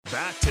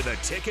Back to the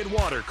Ticket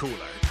Water Cooler,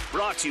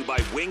 brought to you by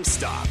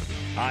Wingstop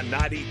on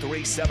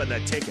 93.7 The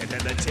Ticket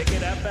and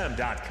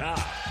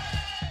theticketfm.com.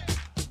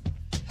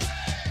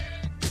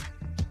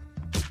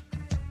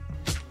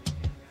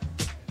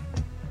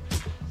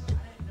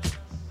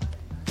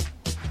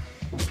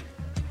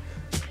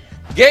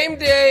 Game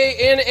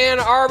day in Ann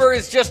Arbor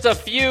is just a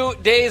few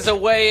days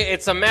away.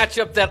 It's a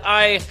matchup that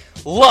I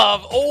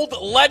love. Old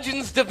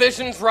Legends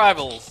Divisions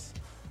rivals.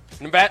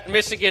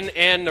 Michigan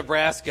and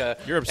Nebraska.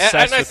 You're obsessed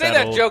and I with say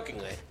that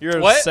jokingly. You're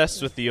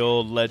obsessed with the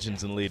old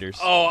legends and leaders.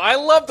 Oh, I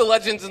love the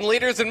legends and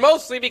leaders, and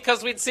mostly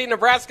because we'd see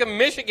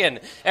Nebraska-Michigan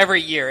every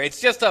year. It's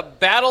just a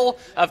battle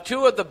of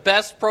two of the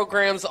best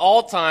programs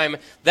all time.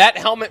 That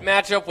helmet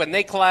matchup, when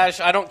they clash,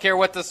 I don't care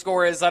what the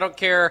score is. I don't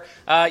care,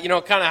 kind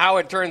of how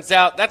it turns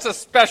out. That's a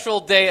special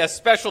day, a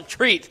special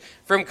treat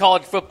from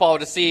college football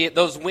to see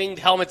those winged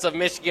helmets of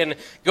Michigan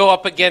go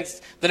up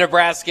against the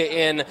Nebraska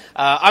in.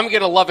 I'm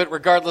going to love it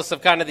regardless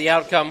of kind of the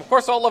outcome. Of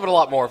course, I'll love it a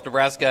lot more if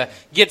Nebraska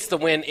gets the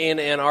win in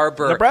Ann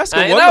Arbor.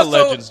 Nebraska won the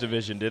Legends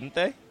Division, didn't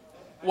they?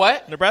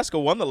 What? Nebraska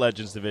won the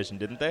Legends Division,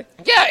 didn't they?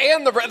 Yeah,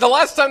 and the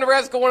last time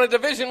Nebraska won a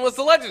division was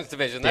the Legends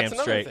Division. That's Damn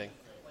another straight. thing.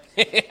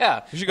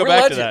 Yeah. We should go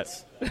back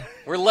legends. to that.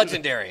 We're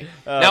legendary.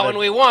 Now, when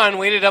we won,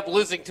 we ended up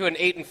losing to an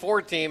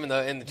 8-4 team in the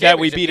championship. Yeah,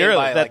 we beat game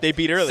early. by They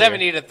beat earlier.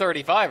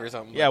 70-35 or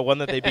something. Yeah, one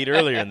that they beat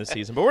earlier in the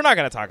season. But we're not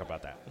going to talk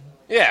about that.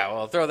 Yeah,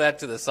 well, throw that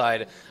to the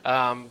side.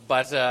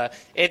 But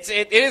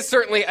it is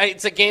certainly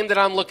it's a game that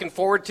I'm looking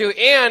forward to,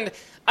 and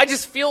I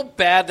just feel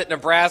bad that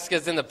Nebraska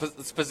is in the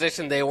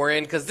position they were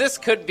in, because this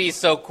could be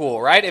so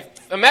cool, right?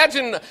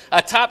 Imagine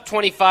a top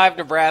 25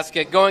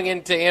 Nebraska going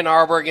into Ann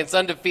Arbor against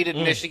undefeated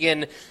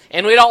Michigan,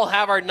 and we'd all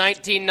have our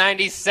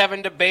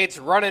 1997 debates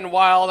running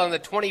wild on the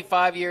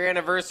 25-year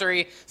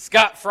anniversary.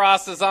 Scott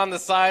Frost is on the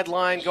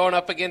sideline going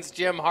up against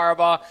Jim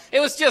Harbaugh.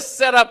 It was just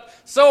set up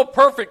so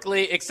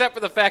perfectly, except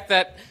for the fact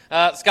that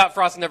Scott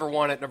Frost never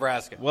won at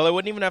Nebraska. Well, it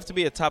wouldn't even have to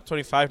be a top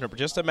 25 number.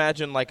 Just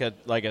imagine like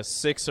a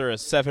 6 or a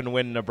 7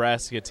 win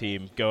Nebraska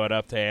team going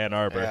up to Ann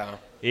Arbor. Yeah.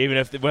 Even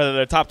if whether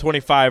they're top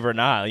 25 or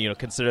not,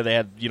 consider they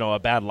had a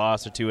bad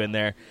loss or two in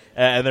there,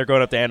 and they're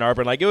going up to Ann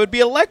Arbor. Like, it would be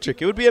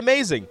electric. It would be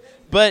amazing.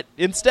 But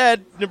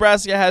instead,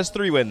 Nebraska has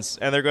 3 wins,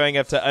 and they're going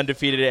up to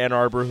undefeated Ann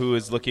Arbor, who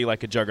is looking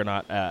like a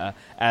juggernaut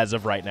as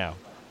of right now.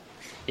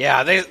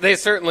 Yeah, they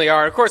certainly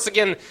are. Of course,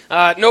 again,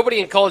 nobody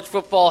in college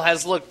football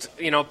has looked,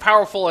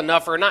 powerful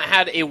enough or not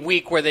had a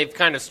week where they've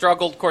kind of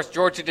struggled. Of course,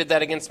 Georgia did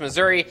that against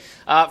Missouri.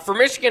 For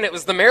Michigan, it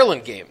was the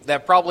Maryland game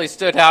that probably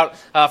stood out.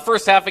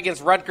 First half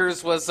against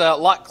Rutgers was a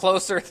lot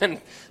closer than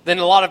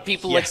a lot of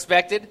people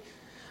expected.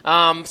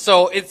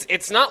 So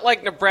it's not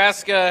like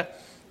Nebraska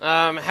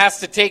has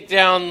to take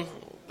down,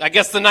 I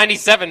guess, the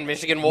 97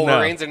 Michigan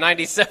Wolverines or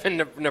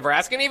 97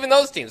 Nebraska, and even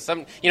those teams.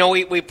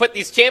 We put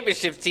these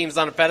championship teams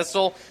on a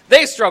pedestal.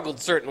 They struggled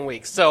certain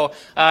weeks. So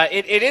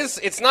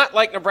it's not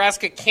like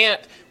Nebraska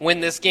can't win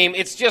this game.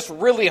 It's just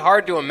really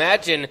hard to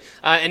imagine.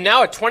 And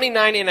now a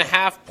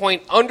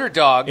 29.5-point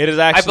underdog. It is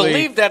actually, I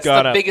believe that's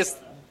the biggest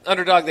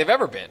underdog they've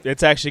ever been.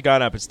 It's actually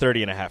gone up. It's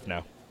 30.5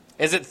 now.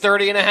 Is it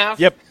 30.5?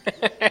 Yep.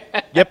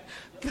 Yep.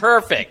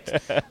 Perfect.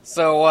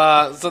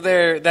 So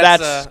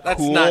that's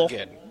cool. not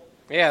good.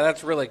 Yeah,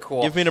 that's really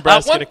cool. Give me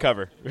Nebraska to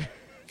cover.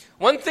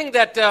 One thing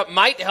that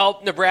might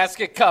help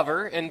Nebraska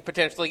cover and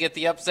potentially get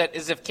the upset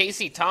is if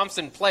Casey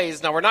Thompson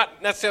plays. Now, we're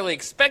not necessarily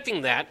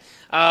expecting that,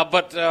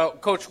 but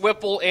Coach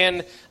Whipple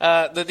and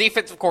the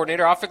defensive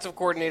coordinator, offensive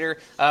coordinator,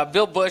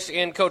 Bill Bush,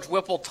 and Coach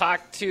Whipple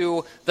talked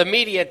to the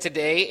media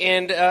today,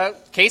 and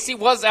Casey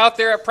was out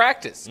there at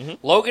practice.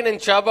 Mm-hmm. Logan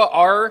and Chubba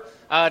are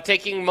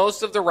taking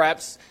most of the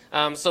reps,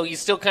 so you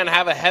still kind of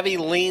have a heavy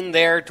lean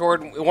there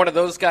toward one of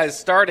those guys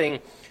starting.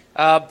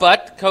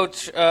 But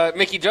Coach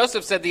Mickey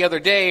Joseph said the other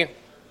day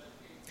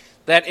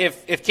that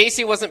if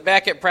Casey wasn't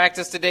back at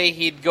practice today,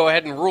 he'd go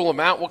ahead and rule him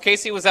out. Well,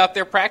 Casey was out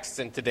there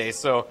practicing today,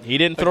 so he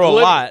didn't throw a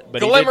lot,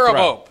 but he did throw. Glimmer of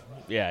hope.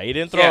 Yeah, he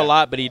didn't throw a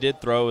lot, but he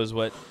did throw. Is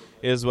what.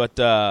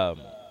 Oh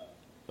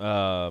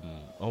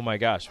my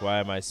gosh, why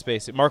am I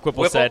spacing? Mark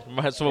Whipple said.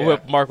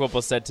 Mark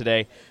Whipple said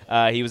today.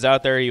 He was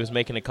out there. He was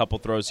making a couple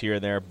throws here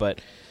and there, but.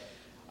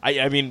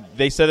 I mean,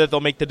 they said that they'll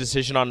make the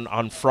decision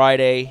on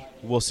Friday.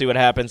 We'll see what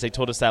happens. They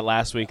told us that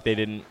last week. They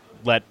didn't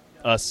let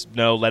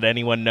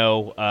anyone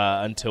know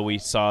until we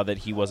saw that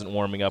he wasn't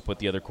warming up with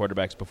the other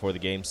quarterbacks before the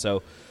game.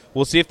 So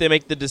we'll see if they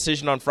make the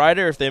decision on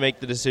Friday or if they make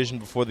the decision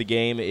before the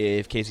game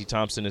if Casey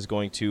Thompson is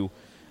going to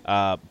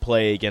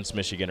play against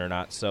Michigan or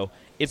not. So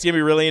it's going to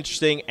be really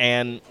interesting.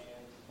 And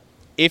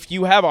if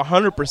you have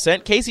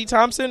 100% Casey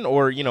Thompson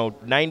or,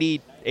 98%,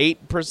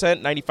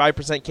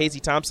 95% Casey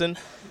Thompson,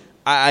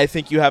 I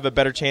think you have a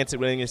better chance at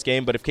winning this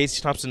game. But if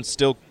Casey Thompson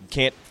still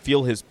can't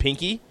feel his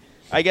pinky,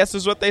 I guess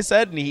is what they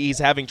said, and he's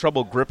having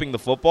trouble gripping the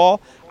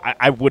football,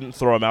 I wouldn't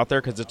throw him out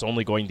there because it's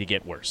only going to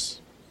get worse.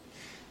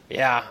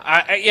 Yeah,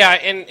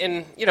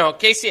 and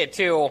Casey at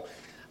 2,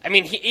 I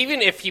mean,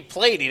 even if he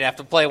played, he'd have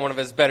to play one of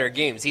his better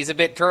games. He's a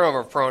bit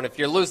turnover prone. If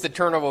you lose the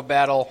turnover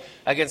battle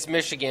against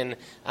Michigan,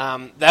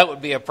 that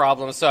would be a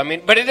problem. So, I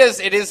mean, but it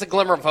is a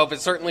glimmer of hope.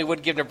 It certainly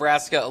would give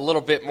Nebraska a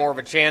little bit more of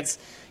a chance.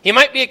 he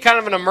might be a kind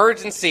of an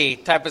emergency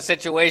type of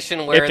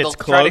situation where they'll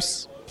try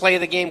to play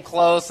the game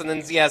close and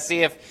then see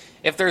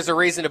if there's a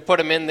reason to put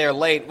him in there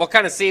late. We'll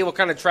kind of see. We'll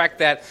kind of track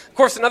that. Of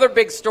course, another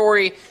big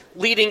story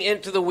leading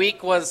into the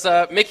week was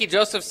Mickey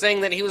Joseph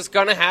saying that he was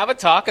going to have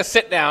a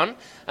sit-down,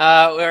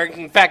 or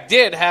in fact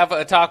did have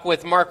a talk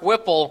with Mark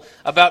Whipple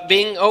about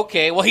being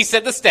okay. Well, he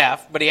said the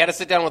staff, but he had to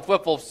sit down with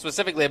Whipple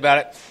specifically about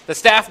it. The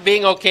staff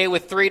being okay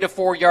with 3 to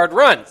 4 yard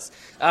runs.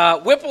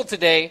 Whipple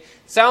today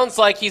sounds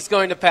like he's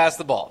going to pass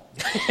the ball.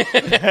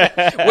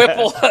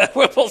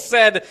 Whipple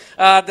said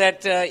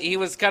that he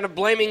was kind of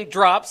blaming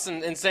drops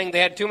and saying they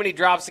had too many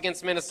drops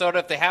against Minnesota.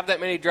 If they have that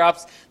many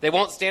drops, they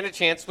won't stand a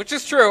chance, which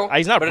is true.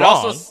 He's not but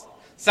wrong. It also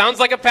sounds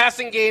like a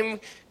passing game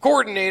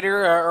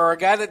coordinator or a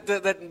guy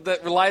that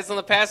relies on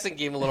the passing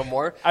game a little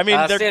more. I mean,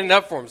 they're standing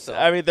up for himself.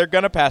 I mean, they're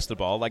going to pass the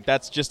ball. Like,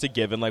 that's just a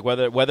given. Like,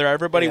 whether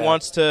everybody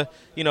wants to,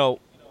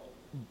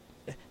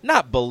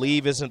 not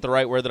believe isn't the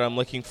right word that I'm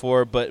looking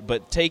for,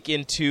 but take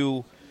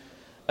into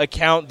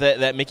account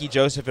that Mickey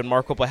Joseph and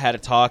Mark Whipple had a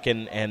talk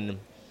and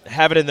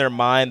have it in their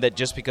mind that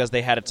just because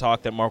they had a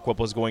talk that Mark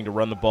Whipple is going to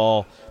run the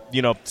ball,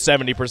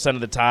 70%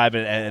 of the time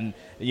and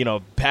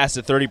pass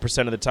it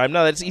 30% of the time.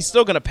 No, he's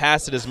still going to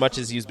pass it as much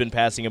as he's been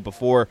passing it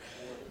before.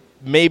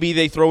 Maybe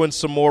they throw in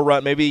some more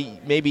run.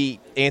 Maybe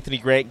Anthony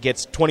Grant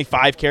gets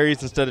 25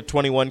 carries instead of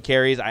 21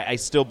 carries. I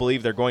still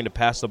believe they're going to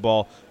pass the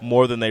ball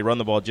more than they run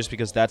the ball just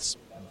because that's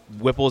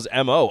Whipple's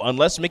MO.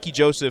 Unless Mickey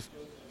Joseph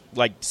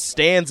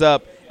stands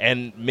up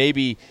and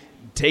maybe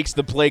takes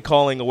the play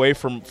calling away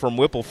from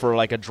Whipple for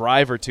like a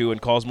drive or two and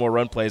calls more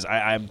run plays,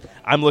 I'm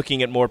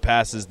looking at more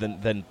passes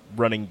than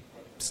running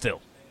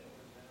still.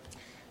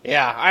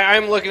 Yeah,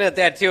 I'm looking at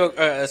that too.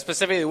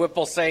 Specifically,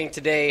 Whipple saying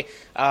today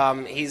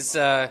he was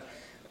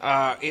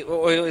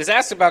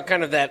asked about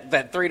kind of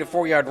that 3 to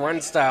 4 yard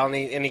run style,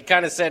 and he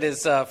kind of said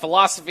his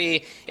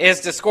philosophy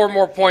is to score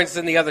more points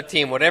than the other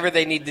team, whatever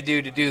they need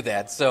to do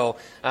that. So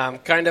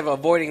kind of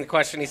avoiding the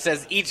question, he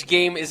says each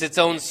game is its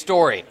own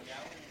story.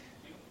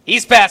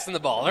 He's passing the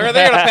ball. They're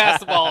going to pass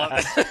the ball.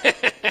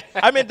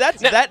 I mean,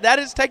 that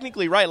is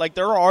technically right. Like,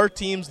 there are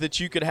teams that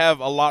you could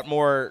have a lot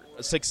more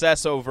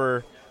success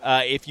over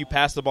if you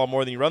pass the ball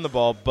more than you run the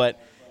ball.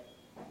 But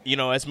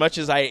as much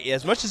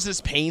as this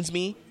pains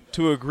me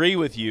to agree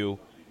with you,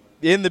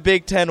 in the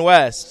Big Ten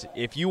West,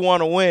 if you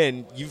want to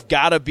win, you've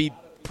got to be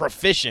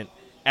proficient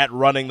at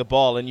running the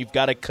ball, and you've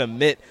got to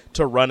commit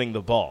to running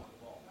the ball.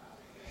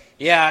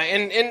 Yeah,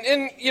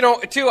 and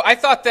too, I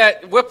thought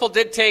that Whipple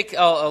did take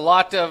a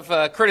lot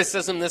of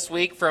criticism this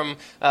week from,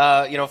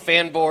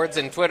 fan boards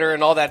and Twitter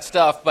and all that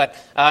stuff. But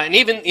and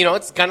even,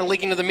 it's kind of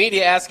leaking to the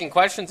media asking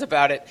questions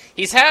about it.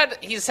 He's had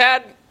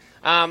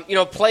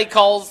play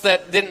calls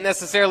that didn't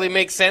necessarily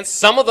make sense.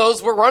 Some of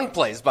those were run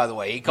plays, by the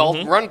way. He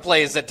called run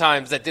plays at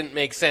times that didn't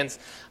make sense.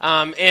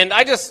 And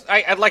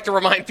I'd like to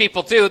remind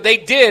people, too, they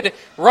did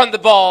run the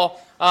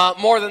ball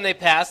more than they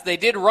passed. They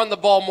did run the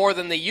ball more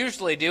than they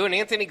usually do, and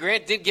Anthony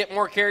Grant did get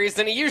more carries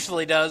than he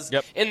usually does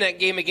in that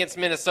game against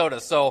Minnesota.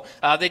 So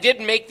they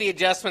did make the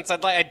adjustments.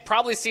 I'd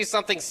probably see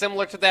something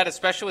similar to that,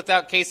 especially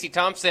without Casey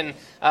Thompson,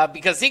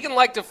 because he can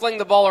like to fling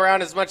the ball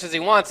around as much as he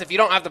wants. If you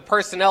don't have the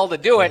personnel to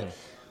do it,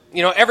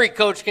 every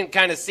coach can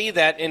kind of see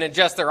that and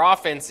adjust their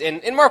offense.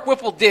 And Mark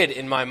Whipple did,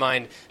 in my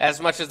mind,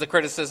 as much as the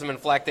criticism and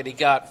flack that he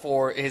got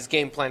for his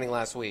game planning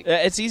last week.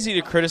 It's easy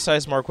to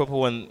criticize Mark Whipple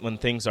when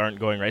things aren't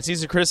going right. It's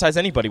easy to criticize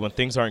anybody when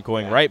things aren't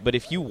going right. But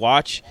if you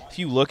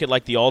look at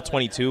like the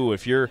All-22,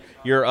 if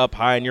you're up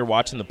high and you're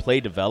watching the play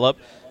develop,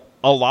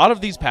 a lot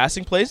of these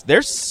passing plays,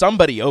 there's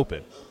somebody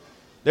open.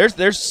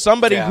 There's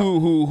somebody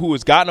who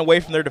has gotten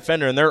away from their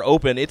defender and they're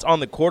open. It's on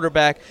the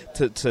quarterback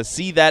to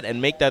see that and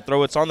make that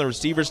throw. It's on the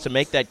receivers to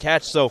make that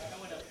catch. So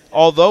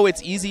although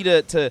it's easy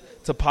to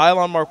pile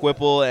on Mark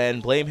Whipple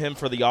and blame him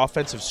for the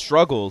offensive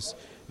struggles,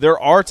 there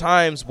are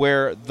times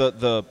where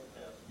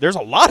there's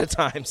a lot of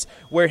times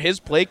where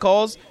his play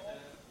calls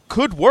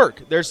could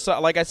work.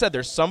 Like I said,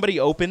 there's somebody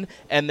open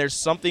and there's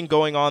something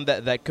going on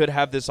that could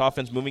have this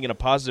offense moving in a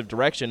positive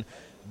direction.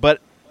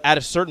 But at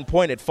a certain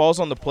point, it falls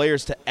on the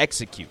players to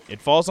execute.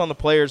 It falls on the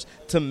players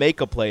to make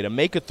a play, to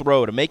make a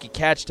throw, to make a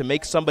catch, to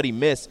make somebody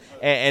miss,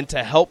 and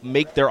to help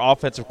make their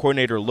offensive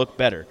coordinator look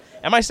better.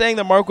 Am I saying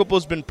that Mark Whipple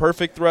has been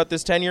perfect throughout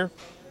this tenure?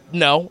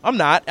 No, I'm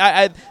not.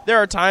 There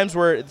are times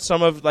where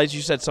like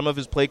you said, some of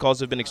his play calls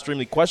have been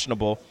extremely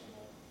questionable,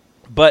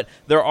 but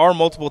there are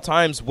multiple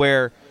times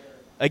where,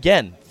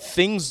 again,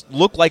 things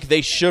look like they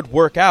should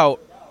work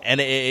out,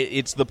 and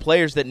it's the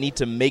players that need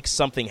to make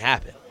something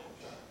happen.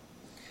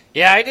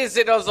 Yeah, it is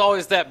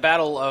always that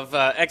battle of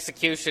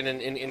execution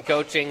in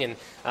coaching, and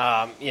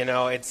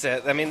it's.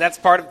 That's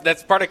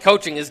part of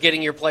coaching is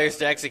getting your players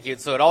to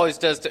execute. So it always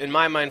does, in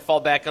my mind, fall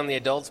back on the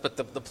adults, but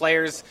the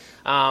players,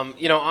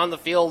 on the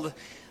field,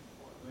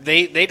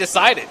 they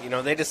decide it.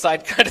 They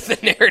decide kind of the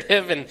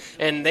narrative,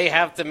 and they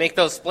have to make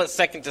those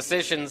split-second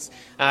decisions.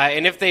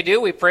 And if they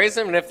do, we praise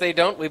them, and if they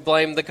don't, we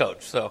blame the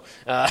coach. So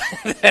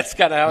that's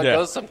kind of how it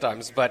goes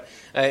sometimes. But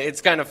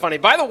it's kind of funny.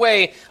 By the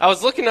way, I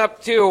was looking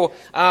up, too,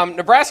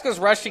 Nebraska's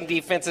rushing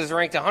defense is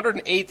ranked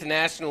 108th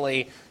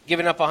nationally,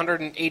 giving up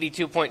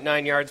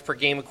 182.9 yards per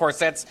game. Of course,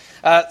 that's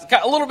a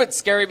little bit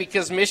scary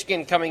because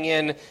Michigan coming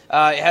in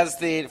has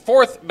the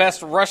fourth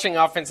best rushing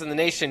offense in the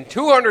nation,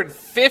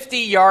 250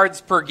 yards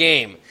per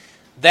game.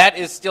 That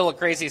is still a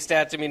crazy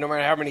stat to me no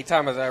matter how many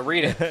times I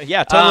read it.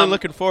 Yeah, totally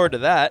looking forward to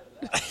that.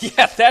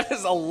 Yeah, that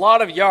is a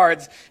lot of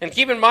yards. And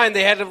keep in mind,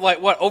 they had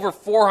over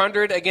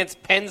 400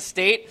 against Penn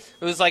State.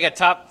 It was like a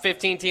top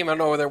 15 team. I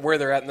don't know where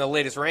they're at in the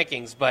latest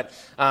rankings, but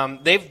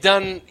they've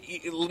done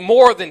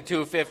more than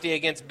 250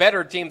 against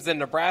better teams than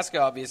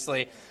Nebraska,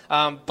 obviously.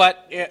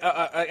 But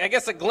I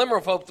guess a glimmer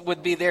of hope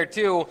would be there,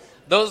 too.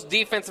 Those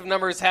defensive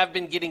numbers have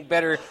been getting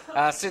better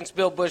since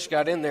Bill Busch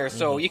got in there.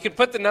 So you could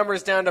put the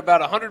numbers down to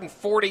about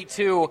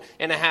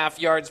 142.5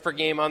 yards per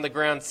game on the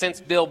ground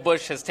since Bill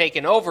Busch has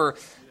taken over.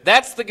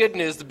 That's the good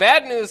news. The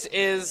bad news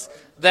is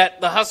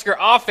that the Husker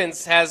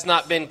offense has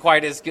not been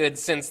quite as good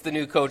since the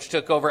new coach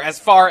took over as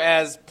far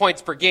as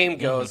points per game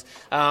goes.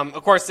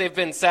 Of course, they've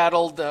been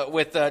saddled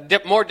with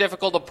more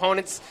difficult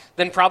opponents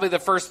than probably the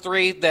first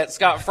three that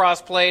Scott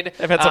Frost played.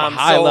 They've had some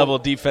high-level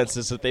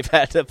defenses that they've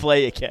had to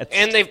play against.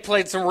 And they've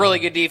played some really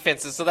good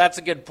defenses, so that's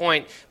a good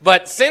point.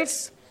 But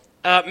since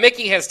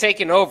Mickey has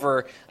taken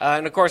over,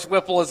 and of course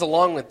Whipple is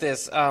along with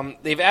this.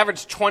 They've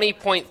averaged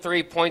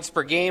 20.3 points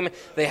per game.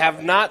 They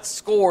have not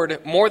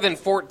scored more than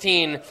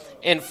 14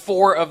 in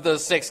 4 of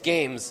those 6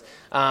 games.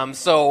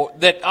 So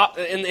that,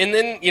 and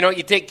then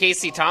you take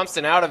Casey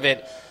Thompson out of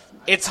it.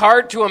 It's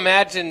hard to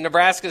imagine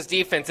Nebraska's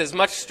defense, as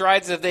much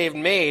strides as they've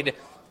made,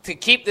 to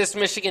keep this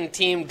Michigan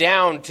team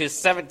down to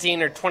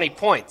 17 or 20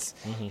 points.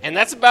 And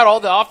that's about all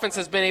the offense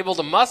has been able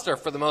to muster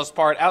for the most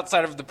part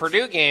outside of the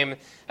Purdue game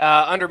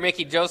under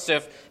Mickey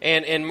Joseph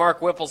and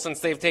Mark Whipple since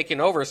they've taken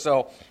over.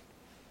 So,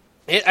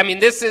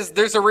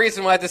 there's a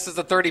reason why this is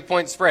a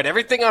 30-point spread.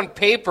 Everything on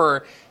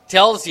paper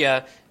tells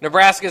you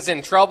Nebraska's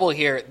in trouble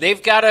here.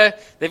 They've got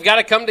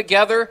to come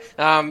together.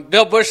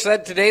 Bill Busch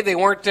said today they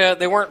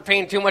weren't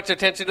paying too much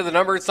attention to the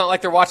number. It's not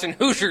like they're watching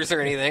Hoosiers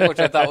or anything, which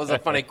I thought was a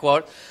funny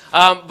quote.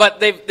 But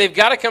they've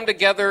got to come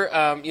together.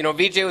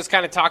 VJ was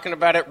kind of talking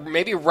about it.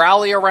 Maybe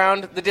rally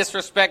around the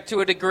disrespect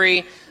to a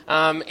degree.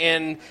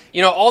 And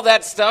all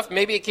that stuff,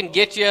 maybe it can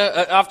get you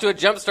off to a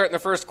jump start in the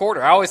first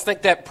quarter. I always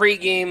think that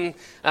pregame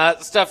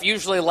stuff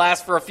usually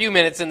lasts for a few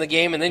minutes in the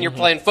game, and then you're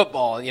playing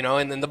football,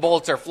 and then the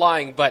bullets are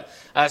flying. But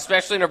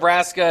especially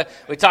Nebraska,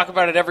 we talk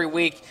about it every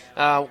week,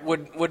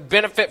 would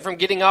benefit from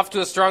getting off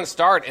to a strong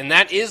start. And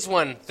that is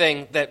one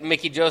thing that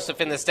Mickey Joseph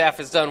and the staff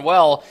has done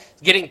well,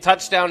 getting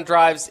touchdown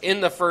drives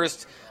in the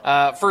first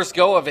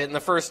go of it, in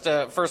the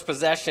first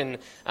possession.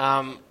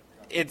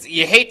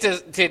 You hate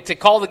to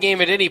call the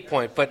game at any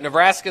point, but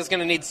Nebraska is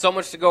going to need so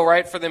much to go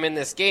right for them in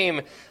this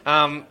game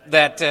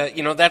that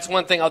that's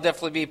one thing I'll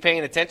definitely be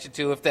paying attention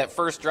to. If that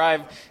first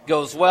drive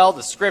goes well,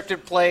 the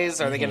scripted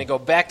plays, are they going to go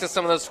back to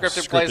some of those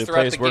scripted plays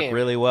throughout the game? Work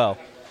really well,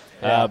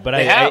 but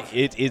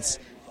it's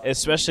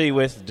especially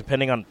with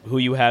depending on who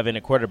you have in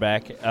a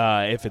quarterback.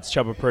 If it's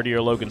Chubba Purdy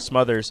or Logan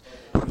Smothers,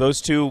 those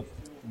two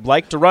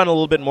like to run a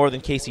little bit more than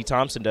Casey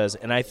Thompson does,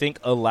 and I think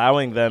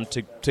allowing them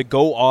to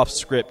go off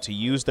script, to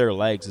use their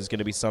legs, is going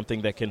to be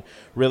something that can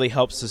really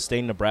help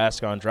sustain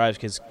Nebraska on drives.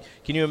 Because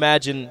can you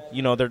imagine,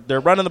 they're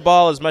running the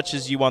ball as much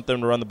as you want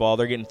them to run the ball.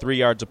 They're getting 3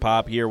 yards a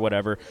pop here,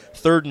 whatever.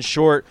 3rd and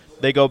short,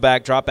 they go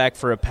back, drop back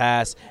for a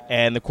pass,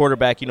 and the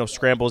quarterback,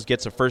 scrambles,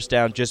 gets a first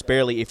down just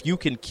barely. If you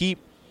can keep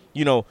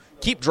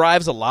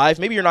drives alive.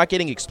 Maybe you're not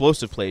getting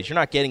explosive plays. You're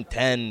not getting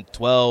 10,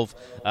 12,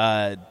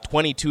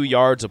 22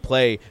 yards of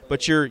play,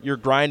 but you're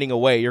grinding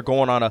away. You're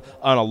going on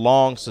a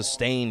long,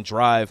 sustained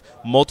drive,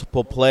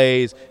 multiple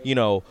plays,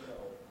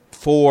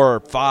 4,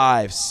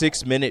 5,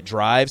 6 minute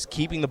drives,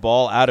 keeping the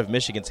ball out of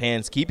Michigan's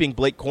hands, keeping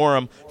Blake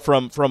Corum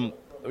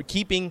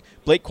keeping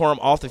Blake Corum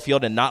off the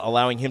field and not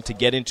allowing him to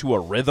get into a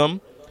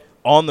rhythm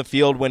on the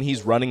field when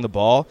he's running the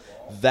ball.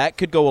 That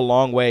could go a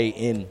long way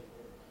in,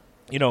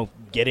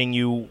 getting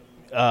you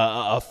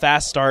a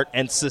fast start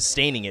and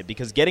sustaining it,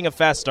 because getting a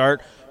fast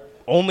start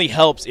only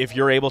helps if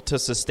you're able to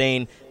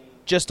sustain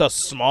just a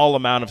small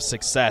amount of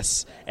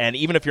success. And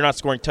even if you're not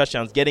scoring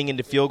touchdowns, getting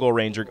into field goal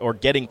range or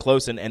getting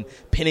close and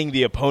pinning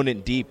the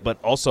opponent deep,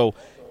 but also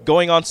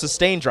going on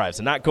sustained drives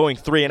and not going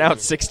 3 and out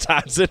 6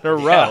 times in a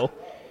row.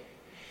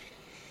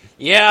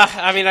 Yeah,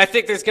 I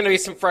think there's going to be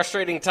some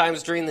frustrating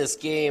times during this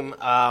game,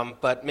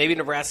 but maybe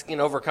Nebraska can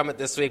overcome it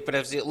this week. But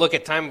as you look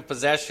at time of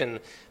possession,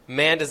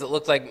 man, does it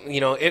look like,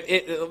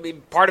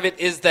 part of it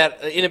is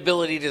that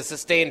inability to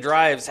sustain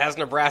drives has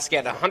Nebraska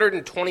at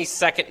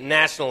 122nd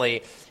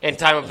nationally in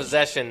time of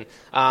possession.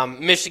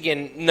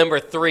 Michigan, number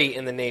 3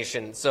 in the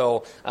nation.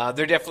 So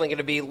they're definitely going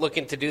to be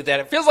looking to do that.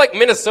 It feels like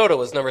Minnesota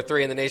was number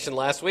 3 in the nation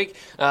last week,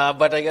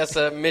 but I guess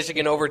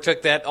Michigan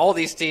overtook that. All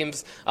these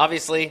teams,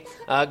 obviously,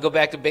 go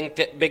back to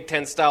Big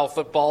Ten-style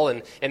football,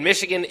 and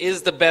Michigan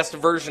is the best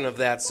version of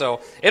that.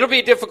 So it'll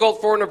be difficult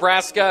for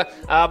Nebraska,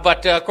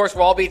 but, of course,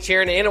 we'll all be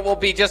cheering, and it will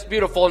be just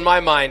beautiful in my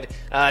mind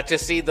to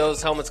see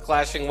those helmets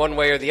clashing one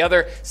way or the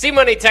other.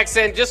 C-Money texts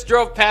in, just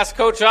drove past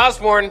Coach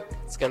Osborne.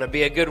 It's going to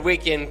be a good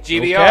weekend.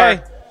 GBR.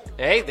 Okay.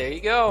 Hey, there you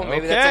go.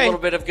 Maybe that's a little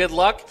bit of good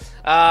luck.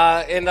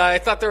 And I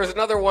thought there was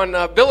another one.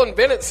 Bill and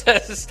Bennett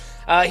says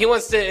he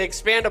wants to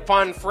expand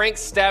upon Frank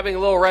stabbing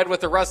Lil Red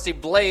with a rusty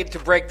blade to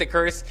break the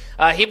curse.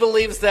 He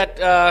believes that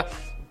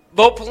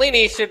Bo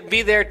Pelini should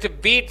be there to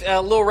beat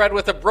Lil Red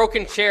with a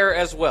broken chair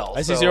as well.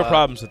 I see zero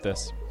problems with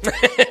this.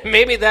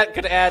 Maybe that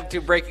could add to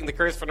breaking the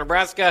curse for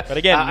Nebraska. But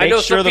again, I know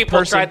some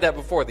people tried that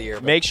before the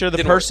year. Make sure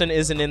the person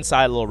isn't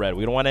inside Lil Red.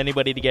 We don't want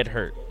anybody to get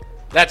hurt.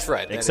 That's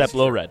right. Except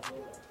Lil Red.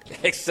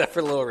 Except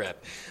for Lil Red.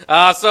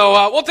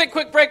 So we'll take a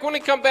quick break. When we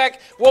come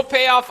back, we'll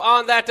pay off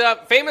on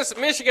that famous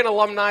Michigan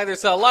alumni.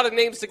 There's a lot of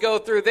names to go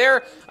through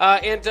there.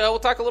 And we'll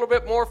talk a little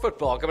bit more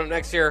football coming up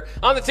next year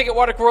on the Ticket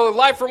Water Cooler,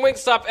 live from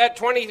Wingstop at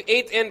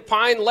 28th and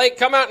Pine Lake.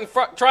 Come out and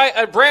try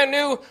a brand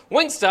new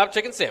Wingstop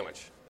chicken sandwich.